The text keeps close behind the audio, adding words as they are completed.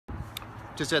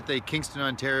Just at the Kingston,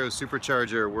 Ontario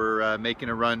Supercharger. We're making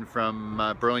a run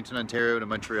from Burlington, Ontario to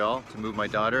Montreal to move my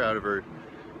daughter out of her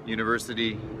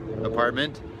university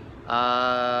apartment.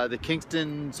 The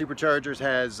Kingston Superchargers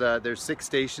has, there's 6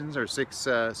 stations or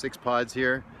six pods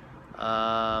here.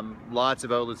 Lots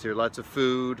of outlets here, lots of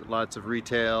food, lots of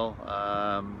retail,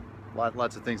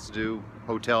 lots of things to do.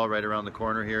 Hotel right around the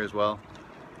corner here as well.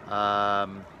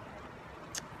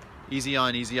 Easy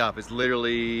on, easy off. It's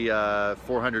literally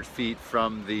 400 feet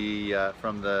from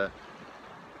the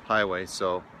highway.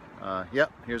 So, yeah,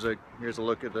 here's a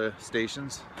look at the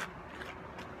stations.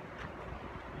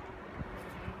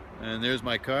 And there's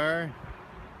my car.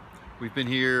 We've been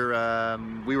here.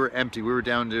 We were empty. We were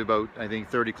down to about, I think,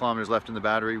 30 kilometers left in the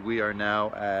battery. We are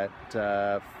now at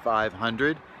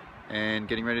 500 and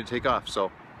getting ready to take off.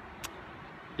 So,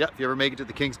 yeah, if you ever make it to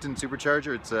the Kingston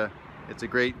Supercharger, it's a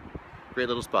great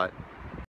little spot.